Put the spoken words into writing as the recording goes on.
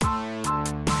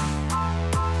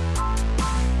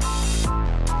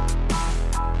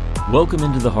Welcome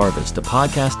into The Harvest, a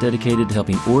podcast dedicated to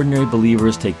helping ordinary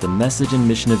believers take the message and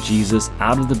mission of Jesus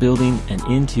out of the building and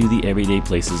into the everyday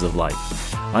places of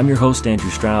life. I'm your host, Andrew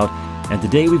Stroud, and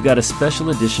today we've got a special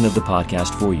edition of the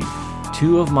podcast for you.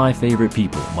 Two of my favorite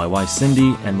people, my wife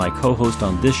Cindy and my co-host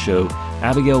on this show,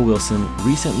 Abigail Wilson,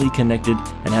 recently connected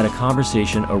and had a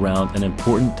conversation around an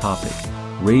important topic,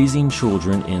 raising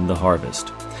children in the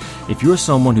harvest. If you're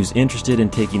someone who's interested in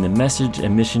taking the message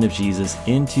and mission of Jesus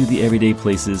into the everyday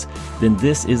places, then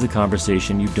this is a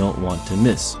conversation you don't want to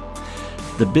miss.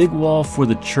 The big wall for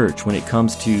the church when it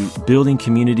comes to building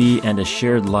community and a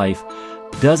shared life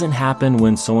doesn't happen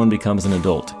when someone becomes an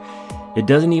adult. It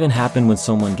doesn't even happen when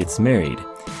someone gets married.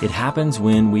 It happens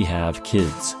when we have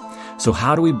kids. So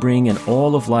how do we bring an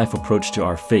all-of-life approach to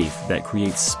our faith that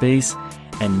creates space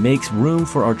and makes room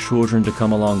for our children to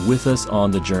come along with us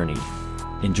on the journey?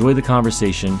 Enjoy the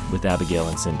conversation with Abigail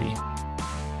and Cindy.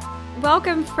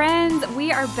 Welcome, friends.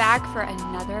 We are back for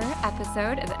another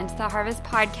episode of the Into the Harvest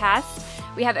podcast.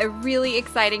 We have a really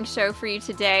exciting show for you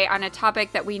today on a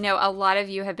topic that we know a lot of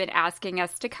you have been asking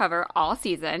us to cover all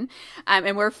season.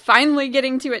 And we're finally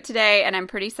getting to it today, and I'm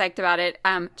pretty psyched about it.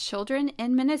 Children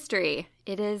in ministry.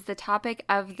 It is the topic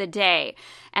of the day.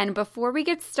 And before we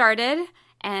get started,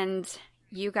 and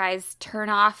you guys turn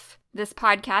off this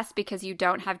podcast because you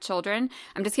don't have children,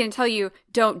 I'm just going to tell you,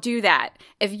 don't do that.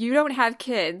 If you don't have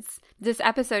kids, this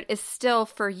episode is still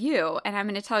for you, and I'm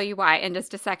going to tell you why in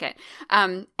just a second.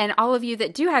 And all of you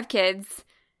that do have kids,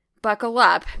 buckle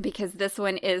up because this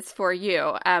one is for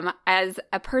you. As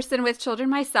a person with children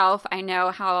myself, I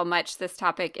know how much this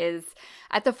topic is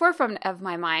at the forefront of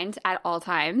my mind at all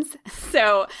times.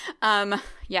 So,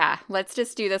 yeah, let's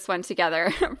just do this one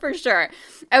together for sure.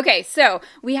 Okay, so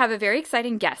we have a very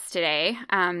exciting guest today.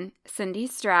 Cindy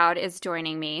Stroud is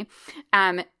joining me.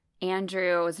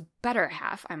 Andrew's better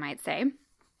half, I might say.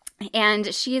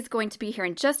 And she is going to be here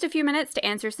in just a few minutes to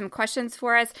answer some questions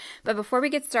for us. But before we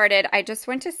get started, I just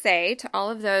want to say to all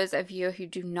of those of you who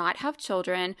do not have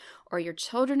children, or your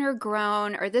children are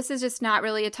grown, or this is just not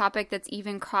really a topic that's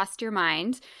even crossed your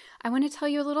mind, I want to tell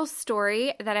you a little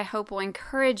story that I hope will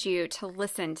encourage you to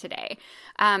listen today.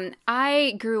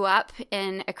 I grew up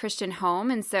in a Christian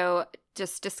home, and so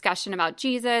just discussion about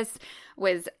Jesus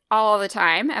was all the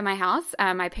time at my house.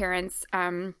 My parents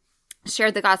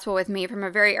shared the gospel with me from a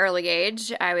very early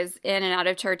age. I was in and out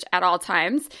of church at all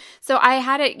times. So I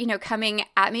had it, coming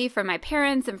at me from my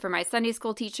parents and from my Sunday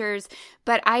school teachers.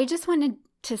 But I just wanted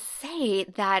to say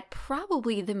that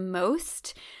probably the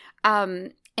most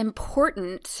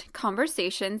important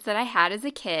conversations that I had as a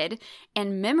kid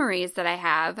and memories that I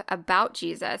have about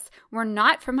Jesus were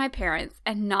not from my parents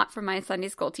and not from my Sunday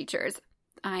school teachers.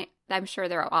 I'm sure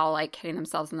they're all like hitting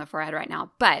themselves in the forehead right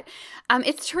now, but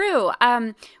it's true.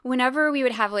 Whenever we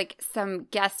would have like some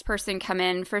guest person come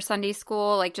in for Sunday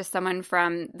school, like just someone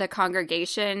from the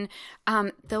congregation,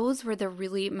 those were the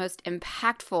really most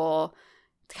impactful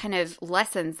kind of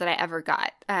lessons that I ever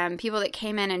got. People that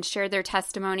came in and shared their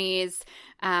testimonies,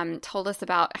 told us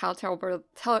about how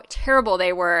terrible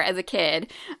they were as a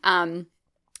kid.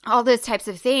 All those types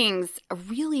of things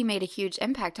really made a huge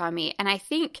impact on me. And I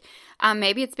think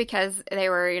maybe it's because they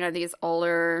were, these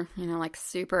older, like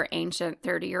super ancient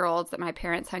 30-year-olds that my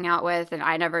parents hung out with and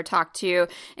I never talked to.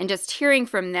 And just hearing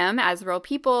from them as real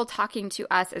people talking to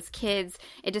us as kids,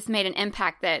 it just made an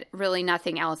impact that really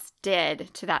nothing else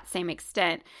did to that same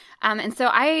extent. And so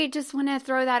I just want to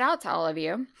throw that out to all of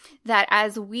you, that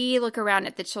as we look around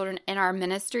at the children in our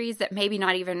ministries that maybe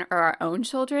not even are our own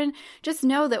children, just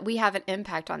know that we have an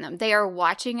impact on them. They are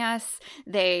watching us.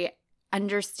 They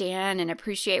understand and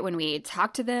appreciate when we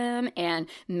talk to them, and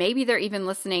maybe they're even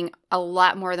listening a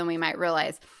lot more than we might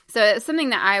realize. So it's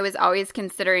something that I was always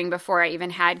considering before I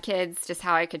even had kids, just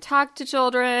how I could talk to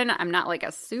children. I'm not like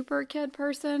a super kid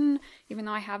person, even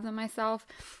though I have them myself,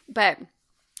 but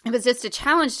it was just a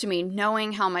challenge to me,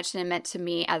 knowing how much it meant to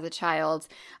me as a child.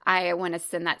 I want to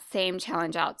send that same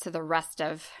challenge out to the rest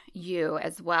of you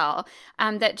as well.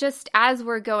 That just as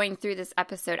we're going through this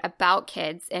episode about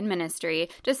kids in ministry,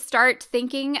 just start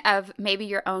thinking of maybe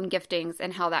your own giftings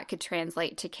and how that could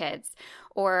translate to kids.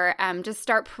 Or just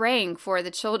start praying for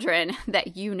the children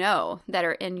that you know that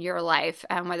are in your life,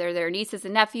 whether they're nieces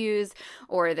and nephews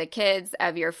or the kids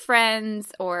of your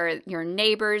friends or your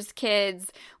neighbors'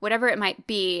 kids, whatever it might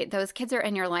be, those kids are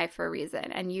in your life for a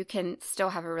reason, and you can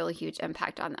still have a really huge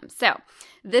impact on them. So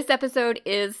this episode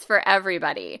is for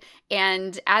everybody.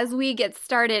 And as we get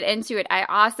started into it, I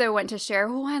also want to share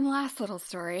one last little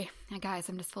story. Guys,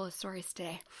 I'm just full of stories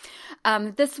today.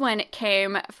 This one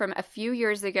came from a few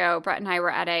years ago. Brett and I were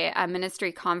at a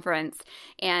ministry conference,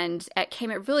 and it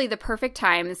came at really the perfect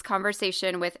time. This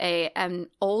conversation with an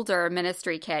older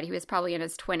ministry kid. He was probably in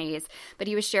his 20s, but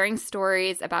he was sharing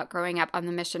stories about growing up on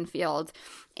the mission field.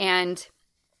 And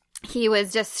he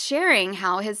was just sharing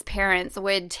how his parents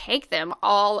would take them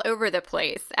all over the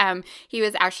place. He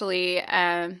was actually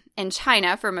in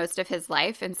China for most of his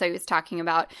life. And so he was talking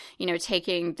about,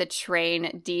 taking the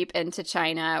train deep into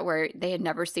China where they had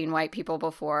never seen white people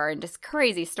before, and just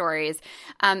crazy stories.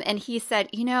 And he said,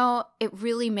 it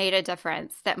really made a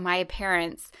difference that my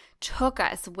parents took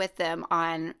us with them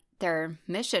on their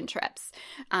mission trips.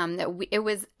 It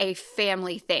was a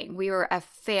family thing. We were a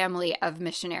family of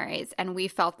missionaries, and we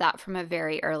felt that from a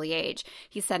very early age.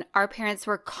 He said our parents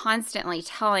were constantly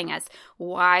telling us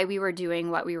why we were doing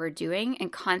what we were doing,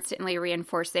 and constantly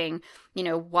reinforcing,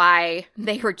 why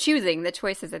they were choosing the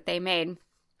choices that they made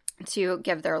to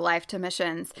give their life to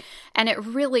missions. And it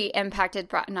really impacted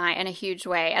Brett and I in a huge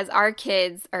way. As our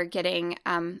kids are getting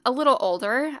a little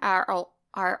older,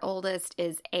 our oldest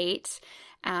is 8,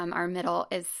 our middle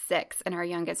is 6, and our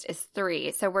youngest is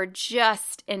 3. So we're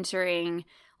just entering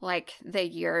like the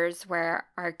years where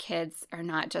our kids are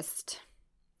not just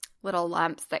little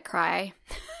lumps that cry,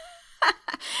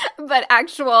 but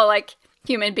actual like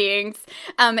human beings.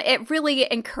 It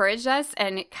really encouraged us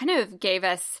and kind of gave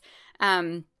us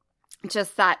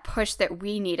just that push that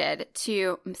we needed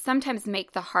to sometimes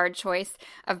make the hard choice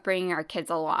of bringing our kids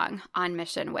along on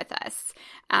mission with us.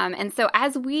 And so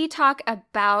as we talk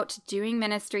about doing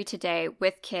ministry today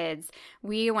with kids,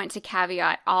 we want to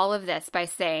caveat all of this by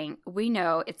saying we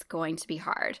know it's going to be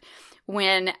hard.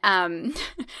 When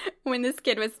this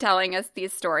kid was telling us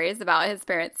these stories about his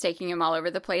parents taking him all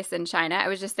over the place in China, I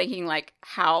was just thinking like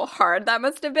how hard that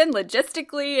must have been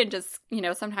logistically, and just,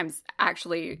 sometimes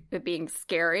actually it being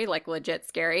scary, like legit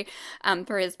scary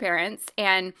for his parents.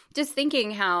 And just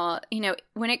thinking how,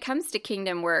 when it comes to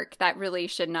kingdom work, that really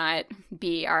should not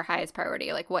be our highest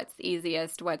priority. Like what's the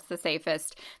easiest, what's the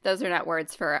safest? Those are not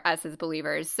words for us as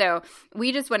believers. So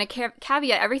we just want to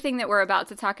caveat everything that we're about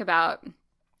to talk about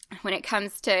when it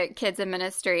comes to kids in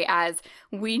ministry, as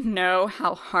we know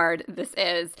how hard this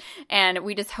is. And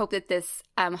we just hope that this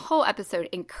whole episode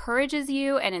encourages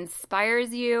you and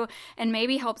inspires you and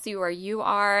maybe helps you where you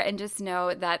are. And just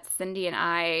know that Cindy and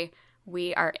I,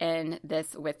 we are in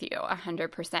this with you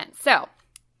 100%. So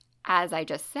as I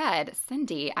just said,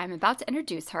 Cindy, I'm about to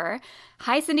introduce her.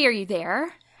 Hi, Cindy. Are you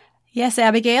there? Yes,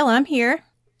 Abigail, I'm here.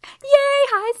 Yay!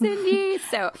 Hi, Cindy.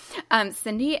 So,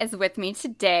 Cindy is with me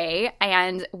today,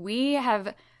 and we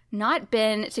have not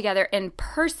been together in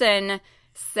person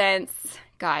since,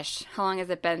 gosh, how long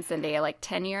has it been, Cindy? Like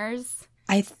 10 years?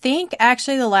 I think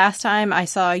actually the last time I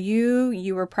saw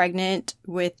you were pregnant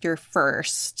with your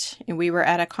first, and we were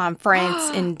at a conference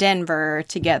in Denver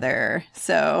together.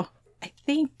 So, I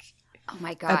think oh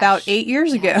my gosh, about 8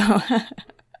 years ago.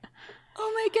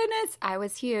 Oh my goodness. I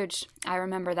was huge. I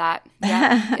remember that.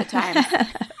 Yeah, good times.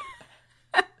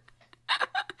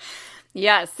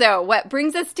 Yeah, so what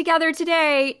brings us together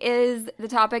today is the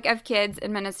topic of kids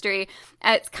in ministry.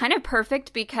 It's kind of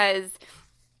perfect because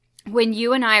when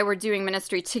you and I were doing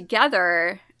ministry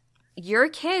together, your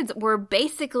kids were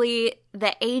basically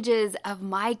the ages of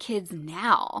my kids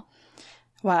now.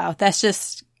 Wow, that's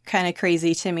just kind of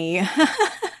crazy to me.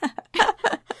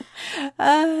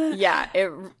 Yeah,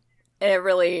 It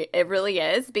really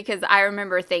is, because I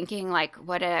remember thinking like,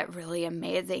 what a really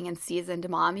amazing and seasoned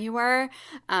mom you were,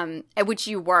 which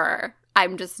you were.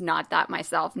 I'm just not that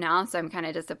myself now, so I'm kind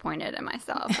of disappointed in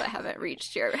myself. I haven't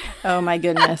reached your oh my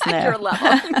goodness, no. your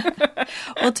level.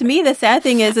 Well, to me, the sad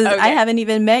thing is okay. I haven't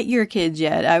even met your kids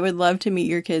yet. I would love to meet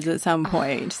your kids at some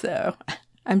point, so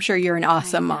I'm sure you're an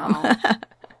awesome mom.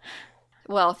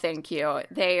 Well, thank you.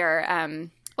 They are.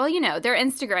 Well, they're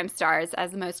Instagram stars,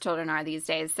 as most children are these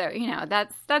days. So,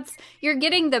 that's you're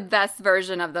getting the best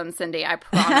version of them, Cindy, I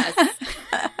promise.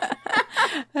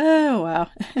 Oh, wow.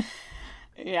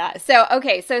 Yeah.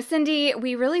 So Cindy,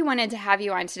 we really wanted to have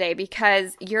you on today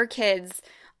because your kids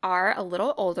are a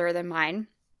little older than mine.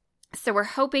 So we're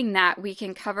hoping that we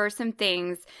can cover some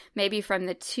things maybe from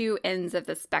the two ends of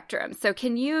the spectrum. So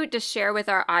can you just share with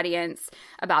our audience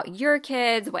about your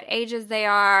kids, what ages they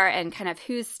are, and kind of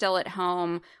who's still at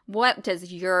home? What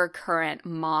does your current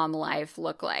mom life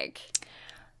look like?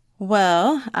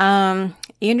 Well,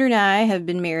 Andrew and I have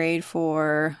been married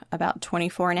for about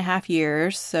 24 and a half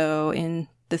years. So in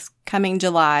this coming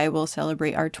July, we'll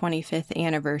celebrate our 25th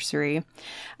anniversary.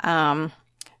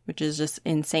 Which is just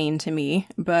insane to me.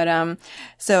 But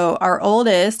so our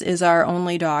oldest is our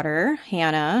only daughter,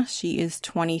 Hannah. She is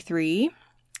 23.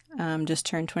 just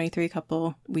turned 23 a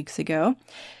couple weeks ago.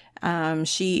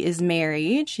 She is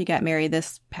married. She got married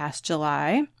this past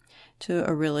July to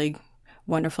a really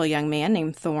wonderful young man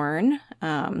named Thorne.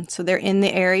 So they're in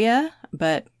the area,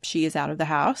 but she is out of the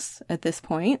house at this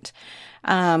point.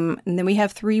 And then we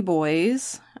have 3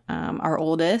 boys. Our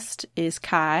oldest is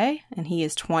Kai, and he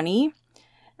is 20.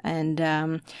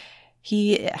 And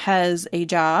he has a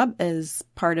job as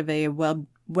part of a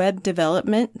web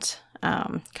development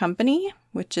company,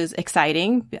 which is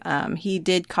exciting. He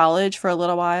did college for a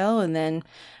little while and then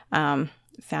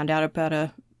found out about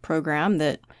a program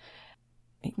that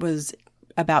was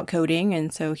about coding.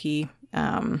 And so he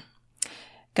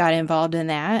got involved in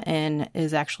that and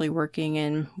is actually working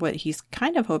in what he's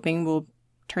kind of hoping will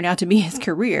turn out to be his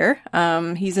career.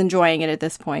 He's enjoying it at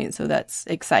this point, so that's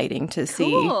exciting to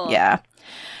see. Cool. Yeah.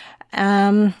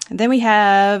 Then we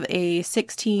have a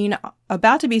 16,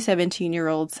 about to be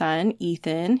 17-year-old son,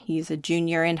 Ethan. He's a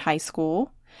junior in high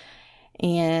school.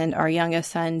 And our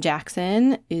youngest son,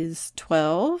 Jackson, is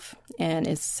 12 and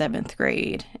is 7th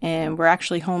grade. And we're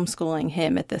actually homeschooling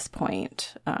him at this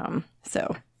point.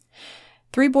 So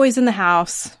 3 boys in the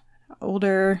house.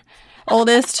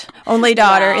 Oldest, only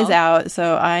daughter Wow. is out.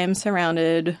 So I am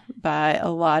surrounded by a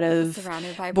lot of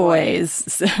boys.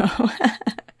 So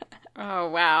Oh,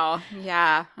 wow.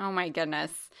 Yeah. Oh, my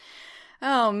goodness.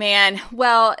 Oh, man.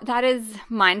 Well, that is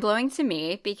mind-blowing to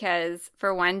me because,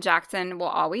 for one, Jackson will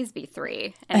always be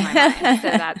 3 in my mind.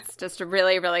 So that's just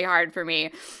really, really hard for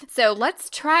me. So let's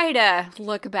try to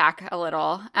look back a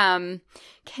little.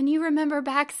 Can you remember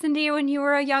back, Cindy, when you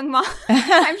were a young mom?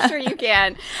 I'm sure you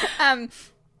can.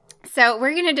 So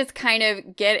we're going to just kind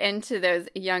of get into those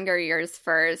younger years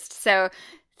first. So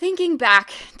thinking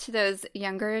back to those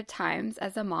younger times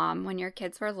as a mom when your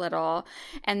kids were little,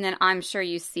 and then I'm sure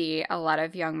you see a lot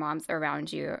of young moms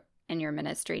around you in your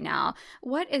ministry now.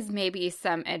 What is maybe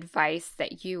some advice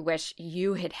that you wish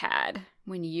you had had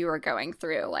when you were going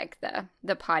through like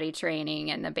the potty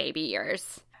training and the baby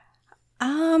years?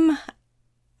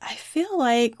 I feel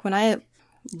like when I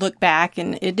look back,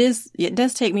 and it does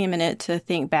take me a minute to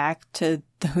think back to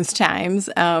those times,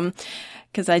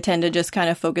 because I tend to just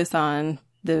kind of focus on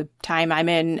the time I'm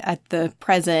in at the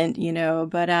present,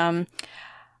 but I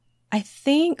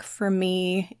think for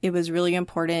me, it was really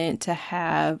important to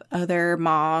have other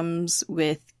moms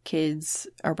with kids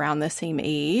around the same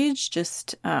age.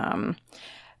 Just,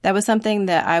 that was something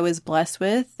that I was blessed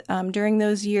with during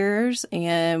those years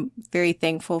and very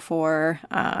thankful for,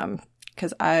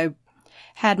 because I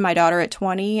had my daughter at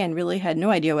 20 and really had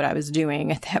no idea what I was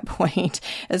doing at that point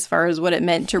as far as what it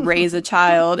meant to raise a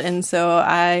child. And so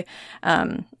I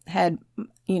had,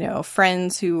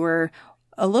 friends who were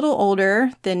a little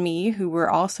older than me who were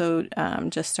also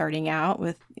just starting out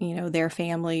with, their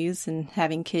families and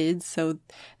having kids. So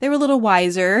they were a little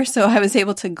wiser. So I was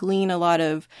able to glean a lot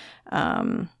of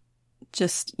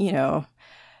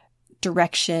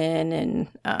direction and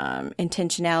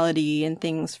intentionality and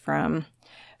things from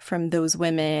those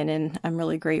women, and I'm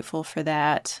really grateful for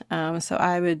that. So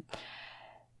I would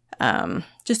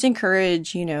just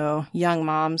encourage, young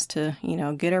moms to,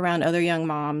 get around other young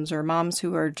moms or moms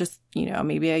who are just,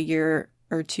 maybe a year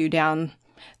or 2 down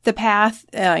the path,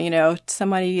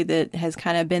 somebody that has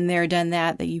kind of been there, done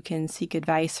that you can seek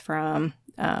advice from,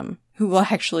 who will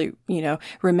actually,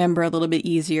 remember a little bit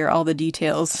easier all the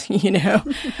details,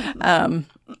 And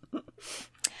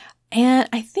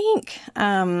I think,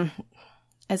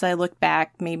 as I look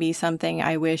back, maybe something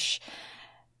I wish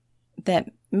that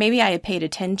maybe I had paid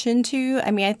attention to.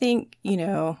 I mean, I think,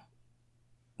 when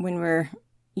we're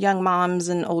young moms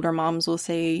and older moms will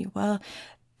say, well,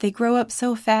 they grow up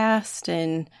so fast,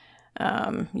 and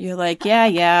you're like, yeah,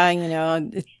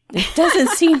 it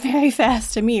doesn't seem very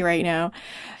fast to me right now.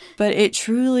 But it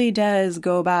truly does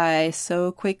go by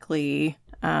so quickly.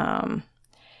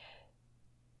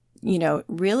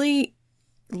 Really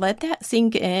let that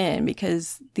sink in,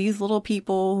 because these little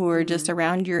people who are just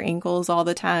around your ankles all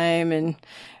the time and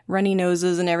runny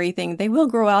noses and everything, they will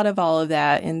grow out of all of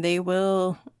that, and they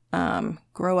will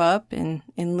grow up and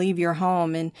leave your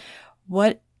home. And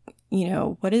what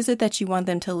is it that you want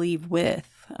them to leave with?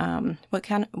 What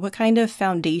kind of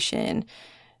foundation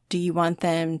do you want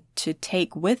them to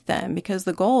take with them? Because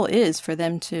the goal is for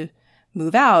them to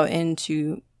move out and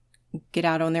to get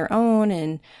out on their own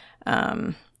and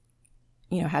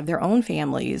have their own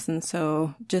families. And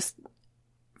so just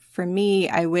for me,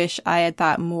 I wish I had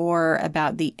thought more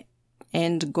about the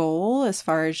end goal as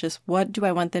far as just what do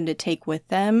I want them to take with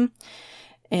them,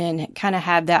 and kind of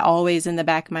have that always in the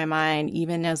back of my mind,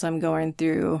 even as I'm going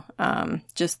through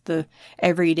just the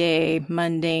everyday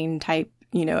mundane type,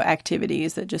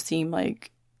 activities that just seem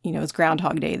like you know, it's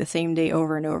Groundhog Day, the same day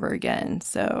over and over again.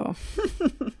 So,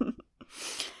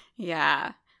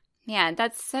 yeah. Yeah,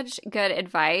 that's such good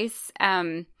advice.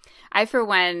 I, for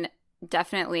one,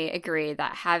 definitely agree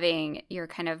that having your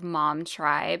kind of mom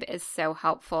tribe is so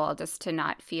helpful just to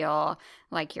not feel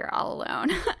like you're all alone.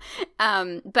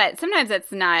 But sometimes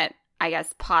it's not, I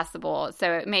guess, possible.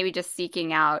 So maybe just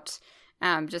seeking out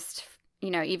just, you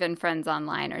know, even friends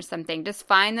online or something. Just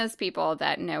find those people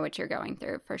that know what you're going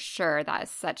through for sure. That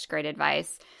is such great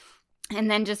advice. And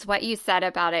then just what you said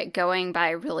about it going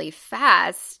by really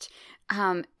fast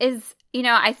is, you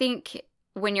know, I think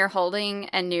when you're holding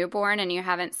a newborn and you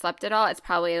haven't slept at all, it's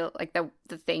probably like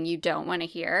the thing you don't want to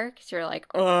hear, because you're like,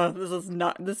 oh,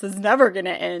 this is never going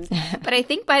to end. But I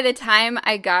think by the time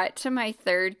I got to my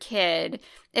third kid,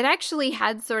 it actually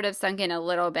had sort of sunk in a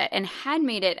little bit and had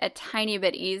made it a tiny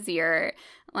bit easier.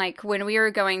 Like when we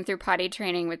were going through potty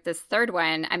training with this third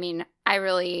one, I mean,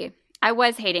 I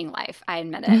was hating life, I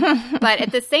admit it. But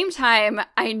at the same time,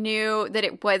 I knew that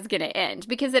it was going to end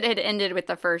because it had ended with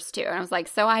the first two. And I was like,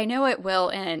 so I know it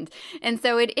will end. And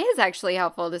so it is actually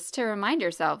helpful just to remind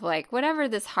yourself, like, whatever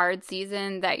this hard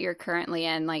season that you're currently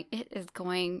in, like, it is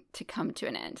going to come to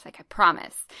an end. Like, I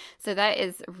promise. So that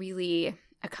is really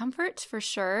a comfort for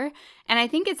sure. And I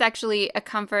think it's actually a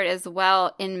comfort as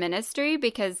well in ministry,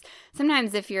 because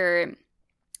sometimes if you're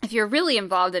really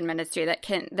involved in ministry,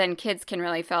 then kids can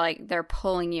really feel like they're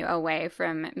pulling you away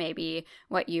from maybe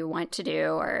what you want to do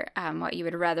or what you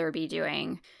would rather be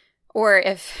doing. Or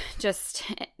if just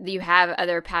you have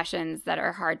other passions that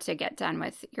are hard to get done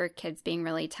with your kids being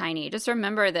really tiny, just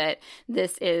remember that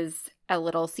this is a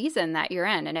little season that you're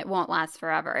in and it won't last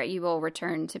forever. You will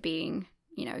return to being,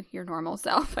 you know, your normal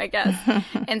self, I guess.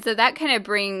 And so that kind of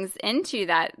brings into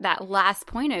that last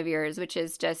point of yours, which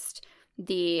is just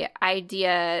the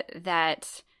idea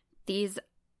that these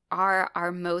are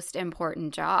our most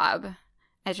important job,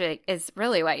 is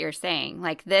really what you're saying.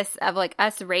 Like this of like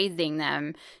us raising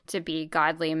them to be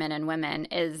godly men and women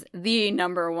is the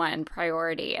number one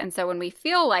priority. And so when we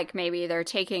feel like maybe they're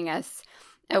taking us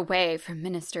away from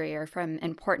ministry or from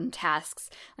important tasks,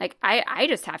 like I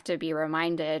just have to be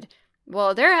reminded,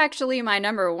 well, they're actually my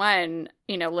number one,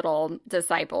 you know, little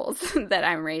disciples that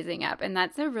I'm raising up. And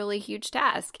that's a really huge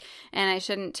task. And I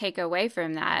shouldn't take away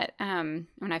from that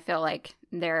when I feel like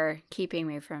they're keeping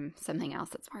me from something else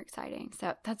that's more exciting.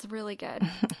 So that's really good.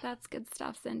 That's good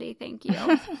stuff, Cindy. Thank you.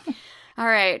 All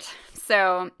right.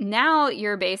 So now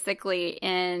you're basically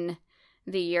in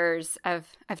the years of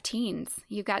teens.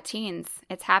 You've got teens.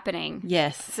 It's happening.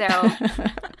 Yes. So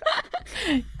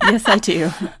yes, I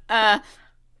do.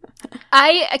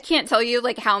 I can't tell you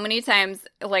like how many times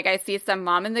like I see some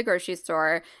mom in the grocery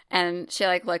store and she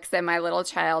like looks at my little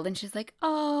child and she's like,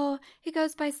 oh, he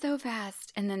goes by so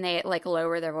fast. And then they like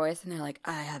lower their voice and they're like,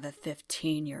 I have a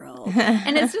 15-year-old.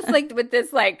 And it's just like with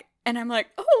this like, and I'm like,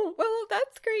 oh, well,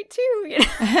 that's great too. You know,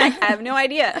 I have no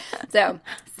idea. So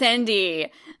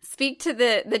Cindy, speak to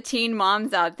the teen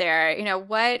moms out there. You know,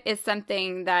 what is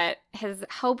something that has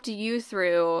helped you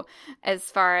through as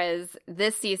far as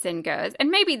this season goes? And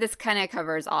maybe this kind of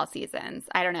covers all seasons.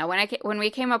 I don't know. When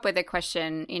we came up with a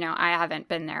question, you know, I haven't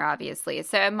been there, obviously.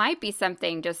 So it might be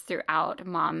something just throughout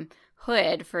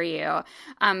momhood for you.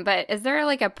 But is there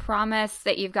like a promise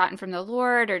that you've gotten from the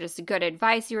Lord, or just good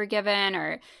advice you were given,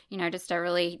 or, you know, just a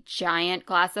really giant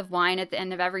glass of wine at the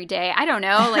end of every day? I don't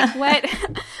know. Like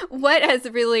what has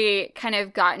really kind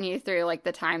of gotten you through like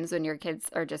the times when your kids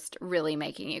are just really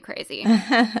making you crazy?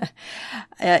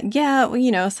 Yeah, well,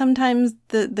 you know, sometimes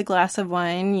the glass of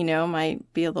wine, you know,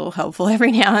 might be a little helpful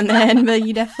every now and then, but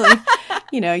you definitely,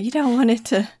 you know, you don't want it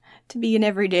to be an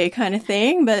everyday kind of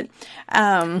thing. But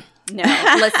no,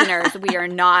 listeners, we are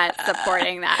not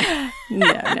supporting that.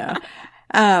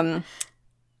 No.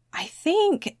 I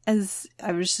think, as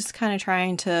I was just kind of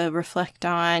trying to reflect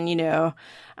on, you know,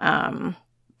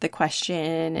 the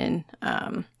question, and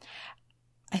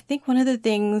I think one of the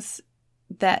things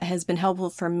that has been helpful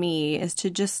for me is to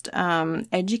just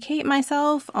educate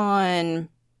myself on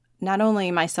not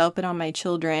only myself, but on my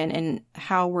children and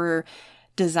how we're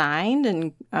designed,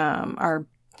 and our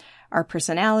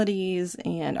personalities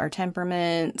and our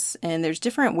temperaments. And there's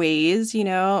different ways, you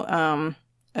know,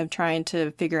 of trying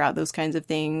to figure out those kinds of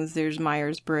things. There's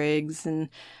Myers-Briggs, and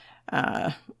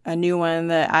a new one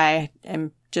that I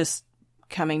am just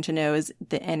coming to know is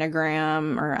the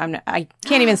Enneagram, or I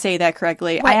can't even say that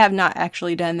correctly. What? I have not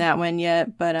actually done that one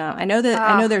yet, but I know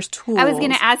there's tools. I was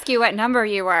going to ask you what number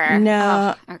you were.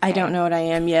 No, okay. I don't know what I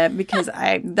am yet, because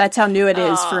that's how new it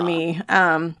is for me.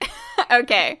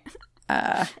 Okay.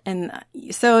 And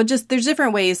so just there's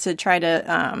different ways to try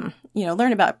to you know,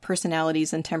 learn about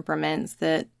personalities and temperaments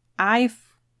that I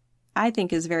I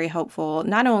think is very helpful,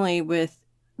 not only with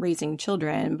raising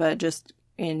children, but just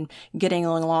in getting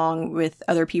along with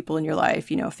other people in your life,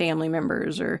 family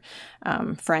members or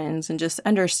friends, and just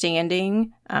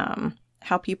understanding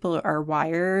how people are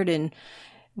wired and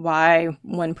why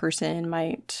one person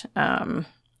might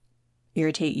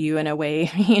irritate you in a way,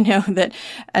 that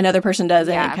another person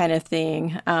doesn't, kind of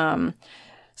thing.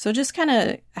 So just kind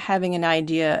of having an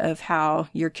idea of how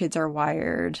your kids are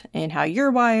wired and how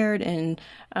you're wired. And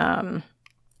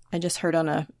I just heard on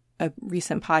a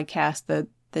recent podcast that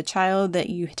the child that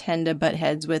you tend to butt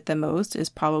heads with the most is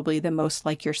probably the most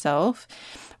like yourself,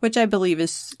 which I believe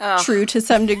is true to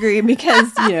some degree,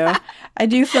 because, I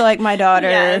do feel like my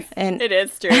daughter and it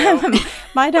is true.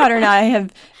 My daughter and I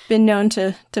have been known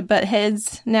to butt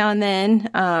heads now and then.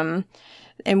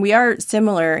 And we are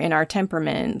similar in our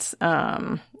temperaments.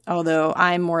 Although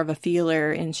I'm more of a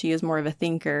feeler and she is more of a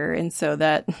thinker. And so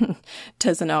that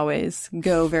doesn't always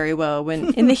go very well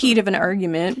when in the heat of an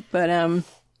argument. But,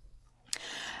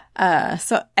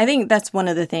 so I think that's one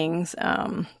of the things,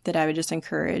 that I would just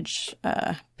encourage,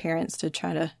 parents to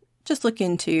try to just look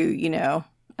into,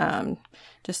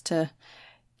 just to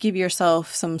give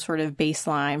yourself some sort of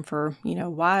baseline for,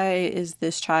 why is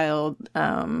this child,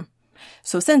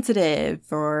 so sensitive,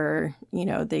 or,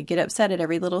 they get upset at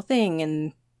every little thing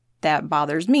and that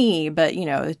bothers me, but,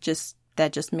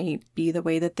 that just may be the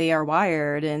way that they are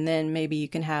wired. And then maybe you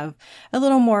can have a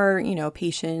little more,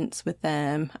 patience with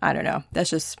them. I don't know. That's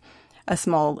just a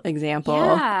small example.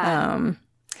 Yeah.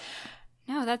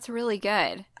 No, that's really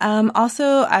good.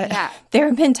 Also, there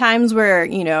have been times where,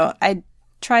 I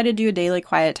try to do a daily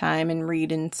quiet time and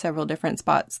read in several different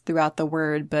spots throughout the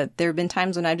Word, but there have been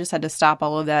times when I just had to stop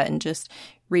all of that and just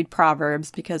read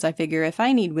Proverbs, because I figure if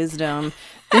I need wisdom,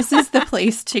 this is the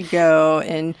place to go.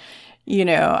 And,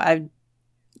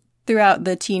 throughout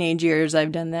the teenage years,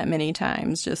 I've done that many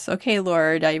times. Just, okay,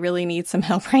 Lord, I really need some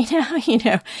help right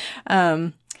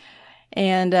now,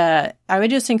 And I would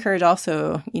just encourage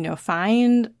also,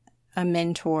 find a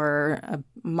mentor, a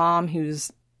mom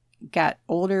who's got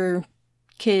older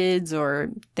kids, or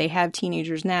they have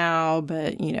teenagers now,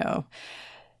 but,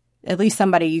 at least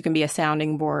somebody you can be a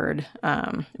sounding board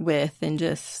with, and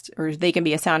just, or they can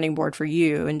be a sounding board for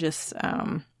you, and just,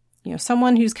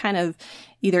 someone who's kind of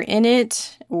either in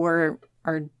it or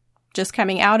are just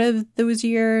coming out of those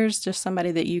years, just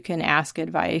somebody that you can ask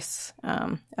advice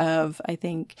of, I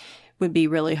think would be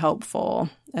really helpful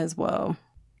as well.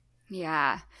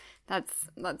 Yeah, that's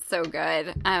so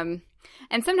good. And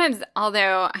sometimes,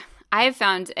 although I have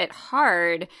found it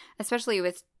hard, especially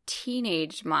with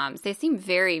teenage moms, they seem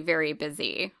very, very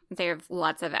busy. They have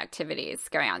lots of activities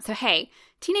going on. So, hey,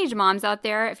 teenage moms out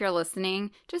there, if you're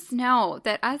listening, just know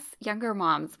that us younger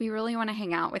moms, we really want to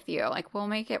hang out with you. Like, we'll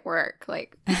make it work.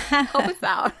 Like, help us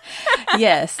out.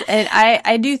 Yes. And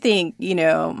I do think,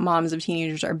 moms of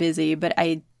teenagers are busy, but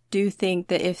I do think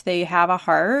that if they have a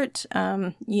heart,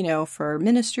 for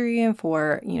ministry and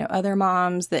for, other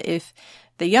moms, that if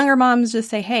the younger moms just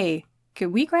say, hey,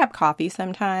 could we grab coffee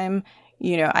sometime?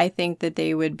 I think that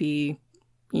they would be,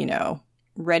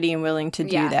 ready and willing to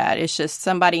do that. It's just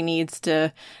somebody needs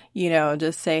to,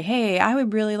 just say, hey, I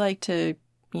would really like to,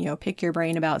 pick your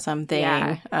brain about something.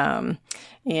 Yeah.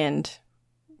 And,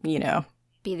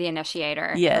 be the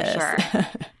initiator. Yes. For sure.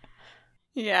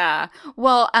 Yeah.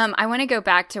 Well, I want to go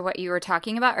back to what you were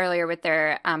talking about earlier with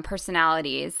their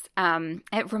personalities.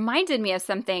 It reminded me of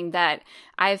something that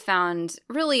I found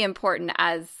really important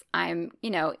as I'm,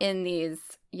 in these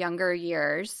younger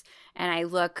years, and I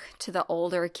look to the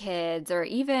older kids, or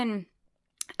even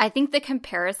I think the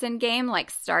comparison game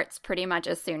starts pretty much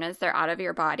as soon as they're out of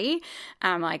your body.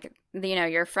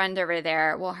 Your friend over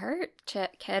there, well, her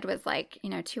kid was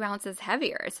 2 ounces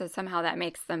heavier. So somehow that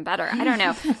makes them better. I don't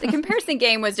know. The comparison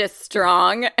game was just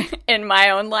strong in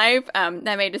my own life.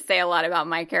 That may just say a lot about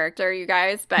my character, you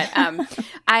guys. But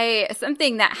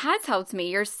something that has helped me,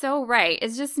 you're so right,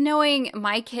 is just knowing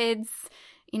my kids,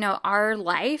 our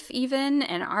life even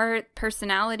and our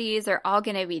personalities are all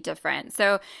going to be different.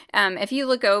 So if you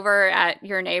look over at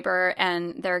your neighbor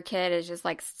and their kid is just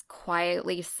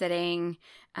quietly sitting,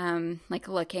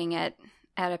 looking at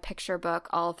a picture book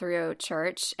all through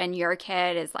church, and your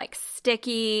kid is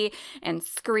sticky and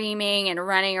screaming and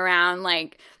running around,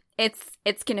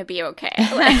 it's going to be okay.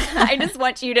 I just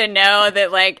want you to know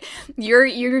that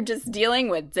you're just dealing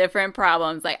with different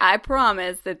problems. I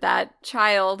promise that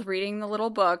child reading the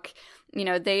little book,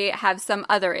 they have some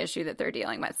other issue that they're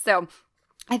dealing with. So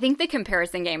I think the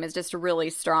comparison game is just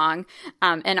really strong,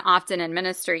 and often in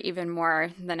ministry even more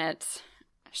than it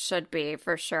should be,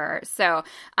 for sure. So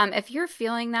if you're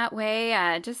feeling that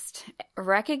way, just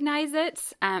recognize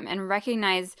it, and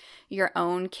recognize your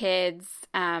own kids,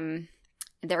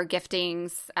 their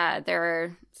giftings,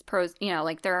 their pros,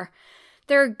 like their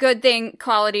good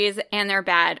qualities and their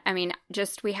bad. I mean,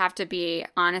 just we have to be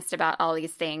honest about all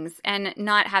these things and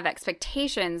not have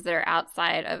expectations that are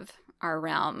outside of our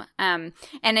realm. And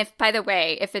if, by the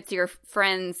way, if it's your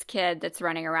friend's kid that's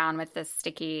running around with this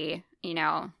sticky,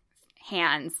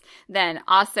 hands, then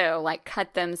also like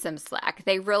cut them some slack.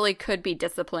 They really could be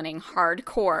disciplining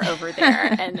hardcore over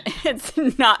there and it's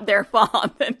not their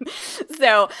fault.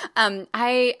 So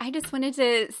I just wanted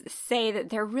to say that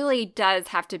there really does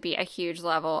have to be a huge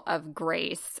level of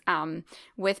grace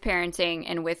with parenting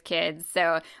and with kids.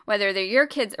 So whether they're your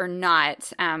kids or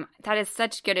not, that is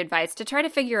such good advice to try to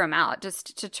figure them out,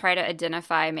 just to try to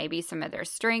identify maybe some of their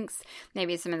strengths,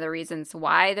 maybe some of the reasons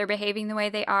why they're behaving the way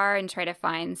they are, and try to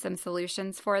find some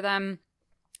solutions for them.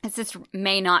 It just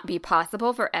may not be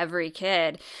possible for every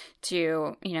kid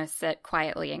to, sit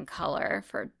quietly in color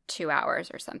for 2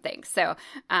 hours or something. So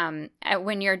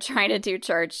when you're trying to do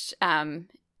church in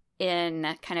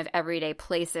kind of everyday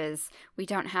places, we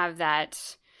don't have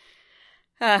that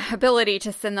ability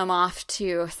to send them off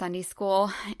to Sunday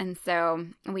school. And so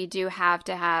we do have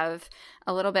to have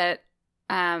a little bit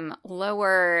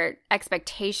lower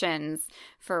expectations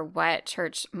for what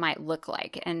church might look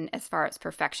like, and as far as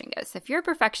perfection goes. So if you're a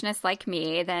perfectionist like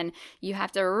me, then you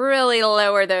have to really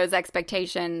lower those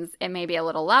expectations. It may be a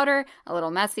little louder, a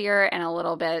little messier, and a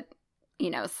little bit,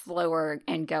 slower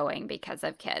and going because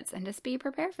of kids, and just be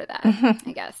prepared for that,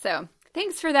 I guess. So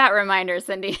thanks for that reminder,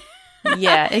 Cindy.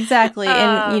 Yeah, exactly.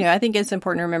 And, I think it's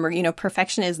important to remember,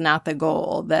 perfection is not the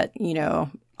goal, that,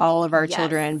 all of our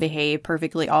children behave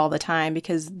perfectly all the time,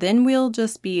 because then we'll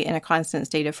just be in a constant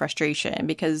state of frustration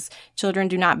because children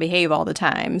do not behave all the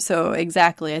time. So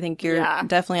exactly. I think you're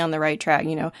definitely on the right track.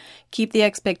 Keep the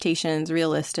expectations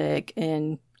realistic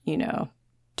and,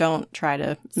 don't try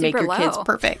to make your kids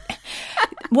perfect.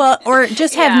 Well, or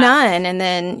just have none. And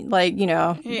then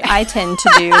I tend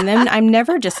to do, and then I'm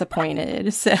never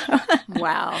disappointed. So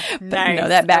wow. Nice.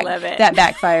 That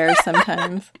backfires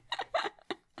sometimes.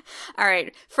 All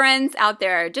right, friends out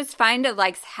there, just find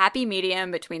a happy medium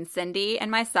between Cindy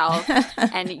and myself,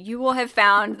 and you will have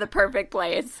found the perfect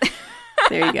place.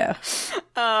 There you go.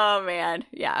 Oh, man.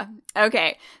 Yeah.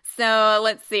 Okay. So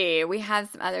let's see. We have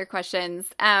some other questions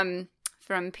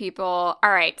from people.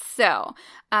 All right. So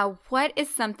what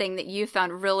is something that you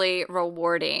found really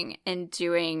rewarding in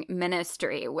doing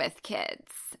ministry with kids?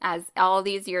 As all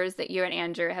these years that you and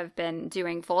Andrew have been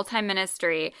doing full-time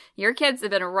ministry, your kids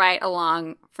have been right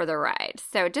along for the ride.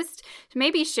 So just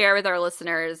maybe share with our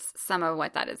listeners some of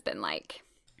what that has been like.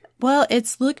 Well,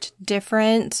 it's looked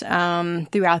different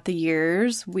throughout the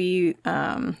years. We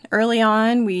early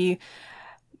on, we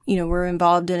were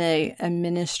involved in a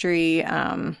ministry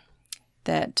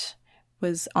that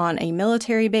was on a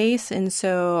military base, and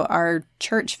so our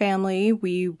church family,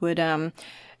 we would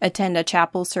attend a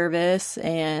chapel service,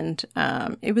 and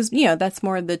it was, that's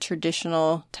more the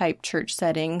traditional type church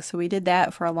setting. So we did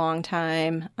that for a long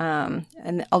time,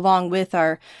 and along with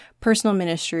our personal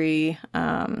ministry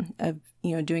of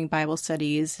doing Bible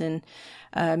studies and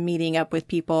meeting up with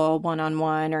people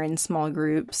one-on-one or in small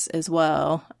groups as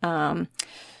well.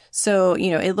 So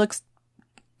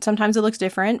sometimes it looks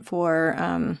different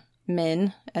for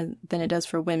men than it does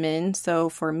for women. So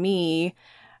for me,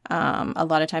 a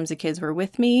lot of times the kids were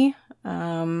with me.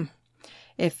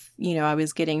 If, I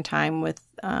was getting time with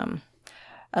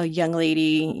a young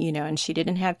lady, and she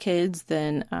didn't have kids,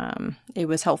 then it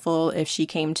was helpful if she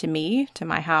came to me, to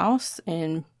my house,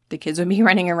 and the kids would be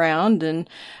running around and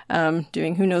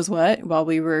doing who knows what while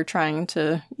we were trying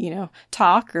to,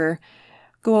 talk or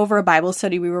go over a Bible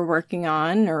study we were working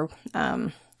on. Or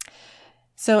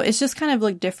so it's just kind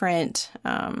of different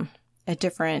at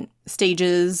different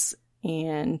stages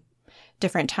and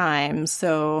different times.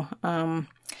 So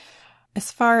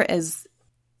as far as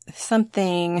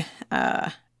something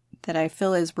that I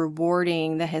feel is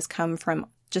rewarding that has come from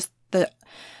just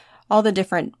all the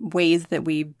different ways that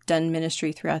we've done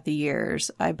ministry throughout the years,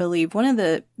 I believe one of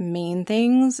the main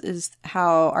things is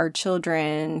how our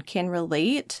children can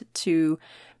relate to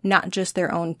not just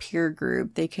their own peer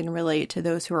group. They can relate to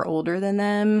those who are older than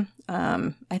them,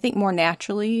 I think more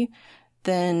naturally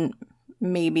than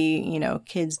maybe,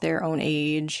 kids their own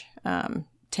age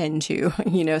tend to,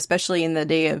 especially in the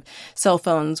day of cell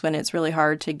phones when it's really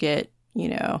hard to get,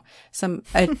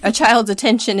 a child's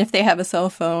attention if they have a cell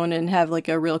phone and have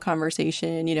a real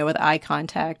conversation, with eye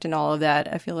contact and all of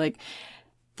that. I feel like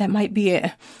that might be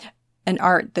an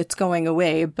art that's going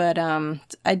away. But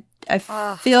I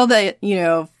I feel that,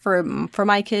 for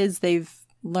my kids, they've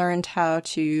learned how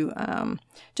to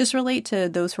just relate to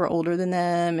those who are older than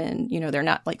them. And, they're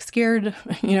not like scared,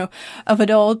 of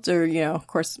adults or, of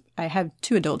course, I have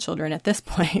 2 adult children at this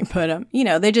point, but,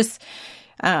 they just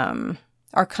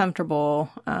are comfortable,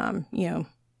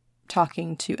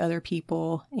 talking to other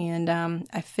people. And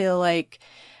I feel like,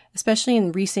 especially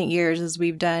in recent years, as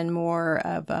we've done more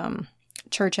of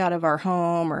church out of our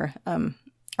home or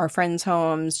our friends'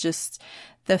 homes, just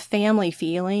the family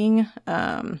feeling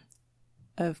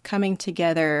of coming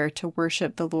together to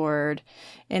worship the Lord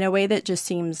in a way that just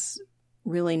seems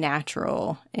really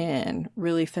natural and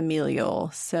really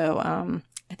familial. So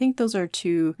I think those are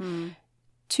two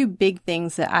big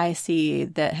things that I see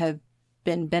that have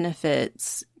been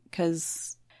benefits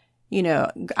because,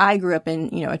 I grew up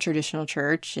in, a traditional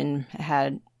church and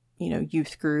had,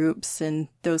 youth groups and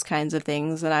those kinds of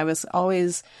things. And I was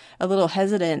always a little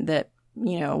hesitant that,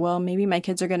 well, maybe my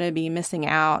kids are going to be missing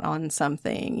out on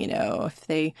something, if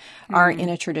they aren't in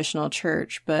a traditional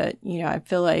church. But, I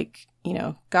feel like,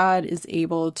 God is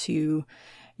able to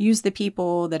use the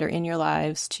people that are in your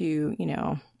lives to,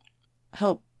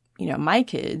 help, my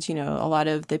kids. A lot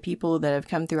of the people that have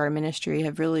come through our ministry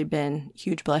have really been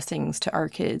huge blessings to our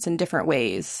kids in different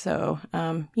ways. So,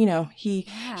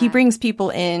 he brings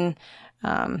people in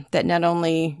that not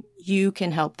only you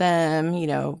can help them,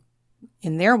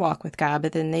 in their walk with God,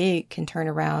 but then they can turn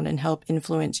around and help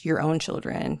influence your own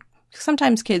children.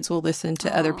 Sometimes kids will listen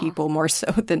to other people more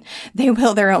so than they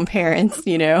will their own parents,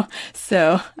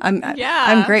 So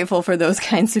I'm grateful for those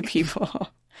kinds of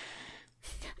people.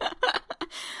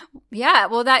 Yeah,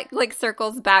 well, that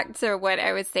circles back to what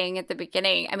I was saying at the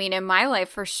beginning. I mean, in my life,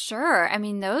 for sure. I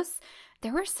mean,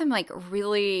 there were some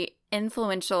really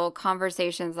influential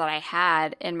conversations that I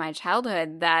had in my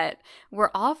childhood that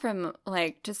were all from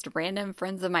just random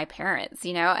friends of my parents,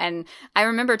 and I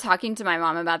remember talking to my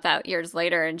mom about that years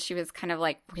later, and she was kind of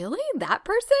like, really, that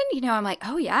person? I'm like,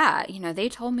 oh yeah, they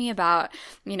told me about,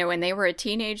 when they were a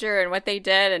teenager and what they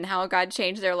did and how God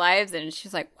changed their lives. And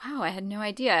she's like, wow, I had no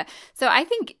idea. So I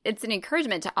think it's an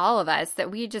encouragement to all of us that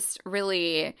we just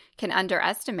really can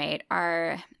underestimate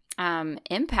our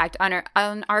impact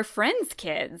on our friends'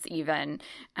 kids even.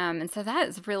 And so that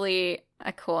is really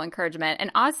a cool encouragement. And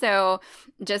also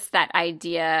just that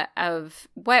idea of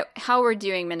how we're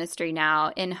doing ministry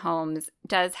now in homes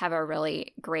does have a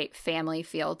really great family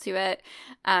feel to it.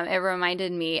 It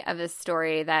reminded me of a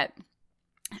story that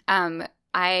when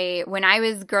I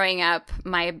was growing up,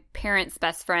 my parents'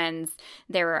 best friends,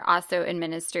 they were also in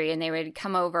ministry, and they would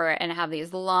come over and have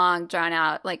these long, drawn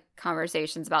out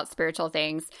conversations about spiritual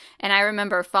things. And I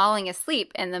remember falling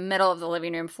asleep in the middle of the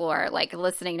living room floor,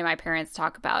 listening to my parents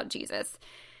talk about Jesus.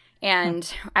 And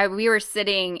we were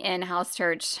sitting in house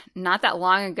church not that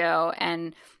long ago,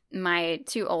 and my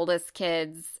 2 oldest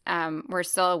kids were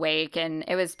still awake, and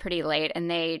it was pretty late, and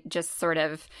they just sort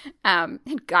of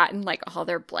had gotten all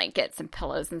their blankets and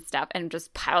pillows and stuff and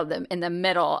just piled them in the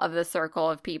middle of the circle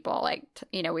of people.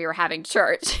 We were having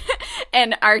church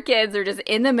and our kids are just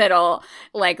in the middle,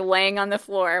 laying on the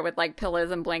floor with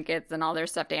pillows and blankets and all their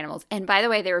stuffed animals. And by the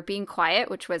way, they were being quiet,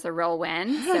 which was a real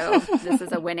win. So this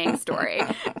is a winning story.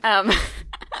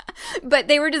 But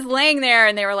they were just laying there,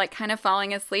 and they were kind of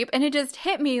falling asleep, and it just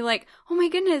hit me oh my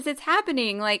goodness, it's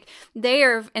happening. They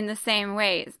are in the same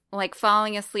ways,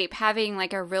 falling asleep, having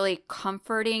a really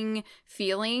comforting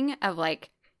feeling of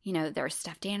their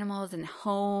stuffed animals and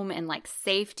home and like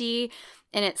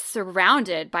and it's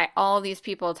surrounded by all these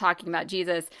people talking about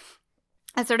Jesus.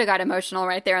 I sort of got emotional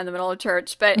right there in the middle of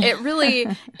church, but it really,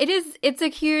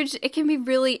 it can be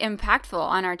really impactful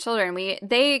on our children.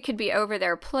 They could be over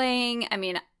there playing. I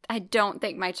mean, I don't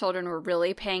think my children were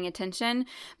really paying attention,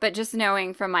 but just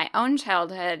knowing from my own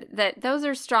childhood that those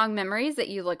are strong memories that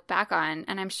you look back on.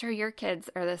 And I'm sure your kids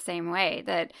are the same way,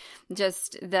 that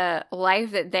just the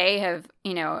life that they have,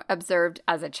 observed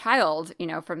as a child,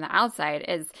 from the outside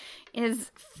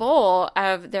is full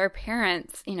of their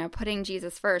parents, putting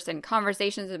Jesus first and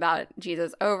conversations about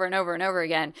Jesus over and over and over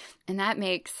again. And that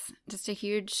makes just a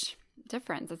huge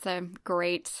difference. It's a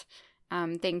great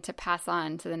thing to pass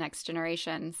on to the next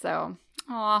generation. So,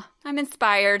 I'm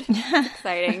inspired. It's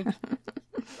exciting.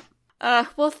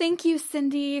 Well, thank you,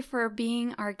 Cindy, for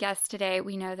being our guest today.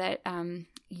 We know that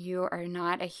you are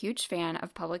not a huge fan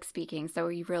of public speaking, so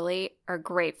we really are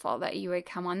grateful that you would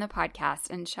come on the podcast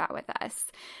and chat with us.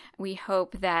 We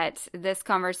hope that this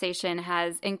conversation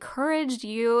has encouraged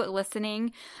you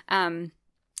listening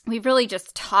we've really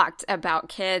just talked about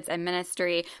kids and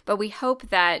ministry, but we hope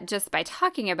that just by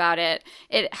talking about it,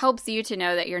 it helps you to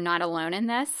know that you're not alone in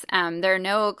this. There are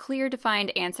no clear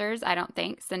defined answers, I don't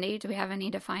think. Cindy, do we have any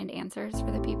defined answers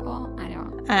for the people? I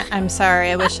don't. I'm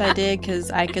sorry. I wish I did,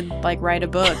 because I could write a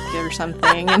book or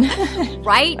something.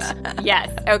 Right? Yes.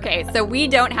 Okay. So we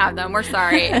don't have them. We're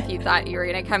sorry if you thought you were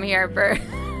going to come here for...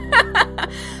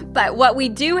 But what we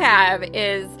do have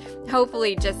is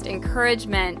hopefully just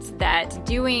encouragement that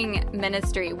doing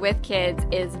ministry with kids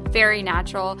is very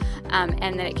natural,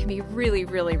 and that it can be really,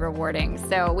 really rewarding.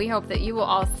 So we hope that you will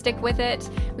all stick with it.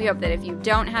 We hope that if you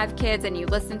don't have kids and you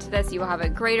listen to this, you will have a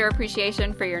greater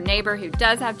appreciation for your neighbor who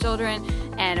does have children,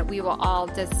 and we will all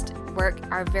just work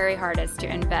our very hardest to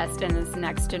invest in this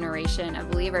next generation of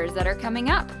believers that are coming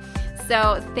up.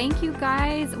 So thank you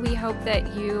guys. We hope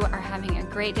that you are having a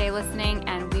great day listening,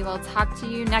 and we will talk to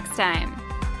you next time.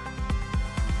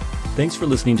 Thanks for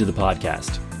listening to the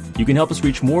podcast. You can help us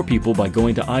reach more people by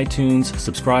going to iTunes,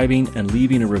 subscribing, and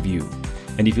leaving a review.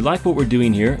 And if you like what we're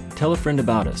doing here, tell a friend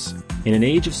about us. In an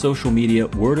age of social media,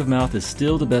 word of mouth is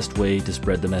still the best way to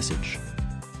spread the message.